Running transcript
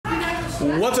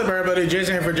What's up, everybody?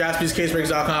 Jason here for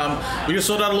JaspysCaseBreaks.com. We just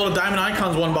sold out a little Diamond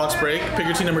Icons one box break. Pick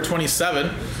your team number 27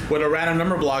 with a random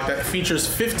number block that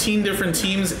features 15 different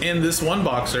teams in this one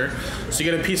boxer. So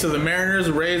you get a piece of the Mariners,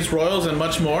 Rays, Royals, and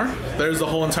much more. There's the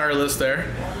whole entire list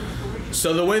there.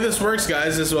 So the way this works,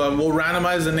 guys, is we'll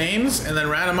randomize the names and then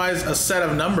randomize a set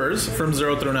of numbers from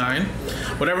 0 through 9.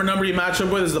 Whatever number you match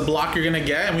up with is the block you're going to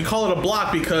get. And we call it a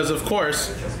block because, of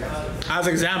course, as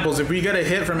examples, if we get a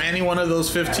hit from any one of those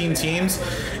 15 teams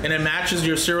and it matches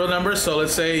your serial number, so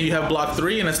let's say you have block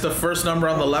 3 and it's the first number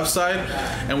on the left side,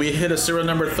 and we hit a serial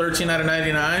number 13 out of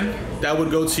 99, that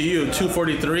would go to you.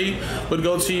 243 would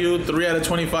go to you, 3 out of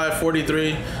 25,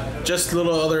 43. Just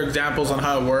little other examples on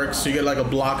how it works. So you get like a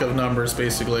block of numbers,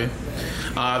 basically.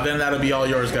 Then that'll be all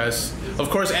yours, guys. Of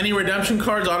course, any redemption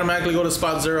cards automatically go to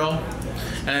spot 0,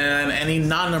 and any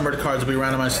non-numbered cards will be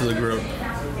randomized to the group.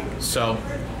 So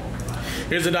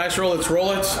here's the dice roll. Let's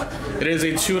roll it. It is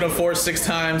a 2 and a 4, 6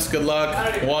 times. Good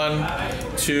luck.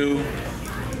 1, 2,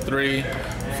 3,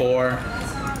 4,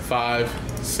 5,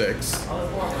 6.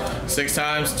 6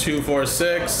 times. 2, 4,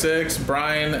 6. 6.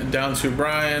 Brian down to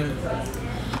Brian.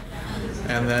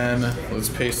 And then let's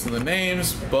paste in the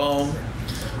names. Boom.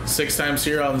 6 times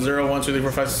here on 0, 1, 2, 3,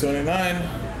 4, 5, 6, 7, 8, 9.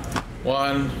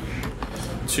 1,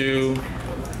 2,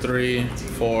 3,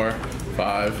 4,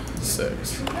 5,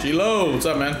 6. G-Lo, what's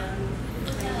up, man?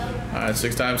 All right,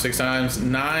 6 times, 6 times.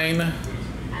 9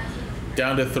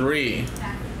 down to 3.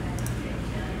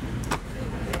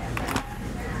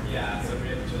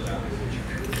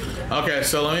 Okay,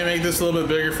 so let me make this a little bit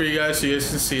bigger for you guys so you guys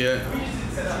can see it.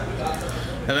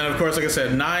 And then, of course, like I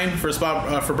said, 9 for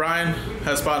spot for Brian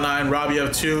has spot 9. Rob, you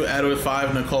have 2. Ed with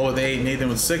 5. Nicole with 8. Nathan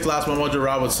with 6. Last one was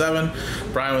Rob with 7.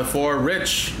 Brian with 4.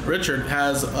 Richard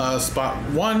has spot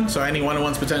 1, so any 1 and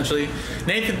 1s potentially.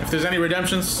 Nathan, if there's any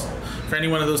redemptions for any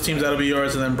one of those teams, that'll be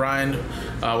yours. And then Brian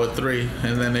with 3,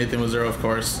 and then Nathan with 0, of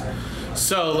course.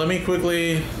 So let me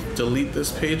quickly delete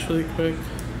this page really quick.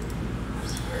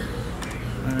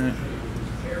 All right.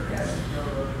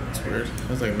 That's weird.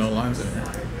 There's like no lines in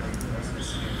here.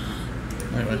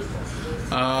 Anyway,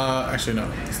 actually no,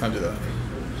 let's not do that.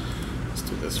 Let's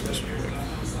do this first real quick.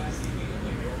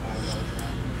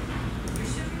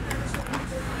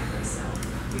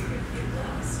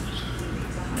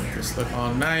 Make this look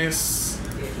all nice.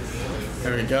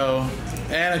 There we go.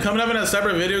 And coming up in a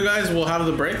separate video, guys, we'll have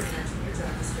the break.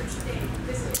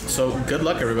 So good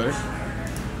luck, everybody.